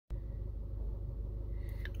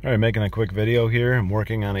All right, making a quick video here. I'm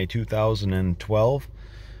working on a 2012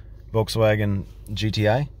 Volkswagen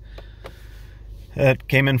GTI. It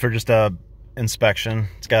came in for just a inspection.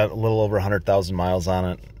 It's got a little over 100,000 miles on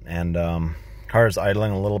it, and car is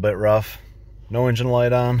idling a little bit rough. No engine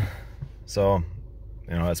light on, so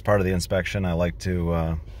as part of the inspection, I like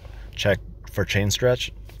to check for chain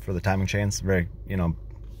stretch for the timing chains. Very,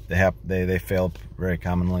 they fail very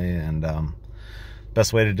commonly, and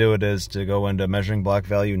best way to do it is to go into measuring block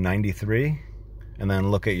value 93 and then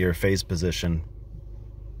look at your phase position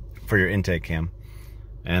for your intake cam.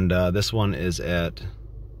 And this one is at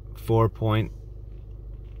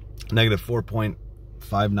negative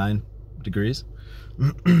 4.59 degrees.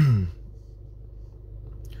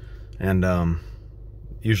 And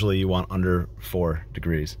usually you want under 4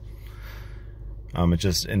 degrees. It's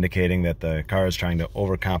just indicating that the car is trying to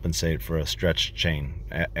overcompensate for a stretched chain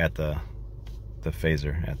at the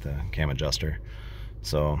phaser, at the cam adjuster.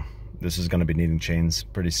 So this is going to be needing chains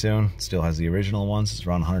pretty soon. It still has the original ones. It's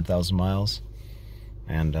around 100,000 miles,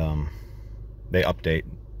 and they update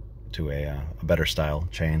to a better style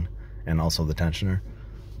chain and also the tensioner.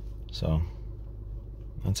 So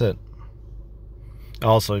that's it.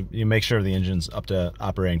 Also, you make sure the engine's up to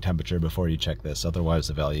operating temperature before you check this, otherwise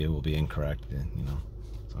the value will be incorrect.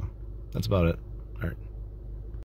 So that's about it. All right.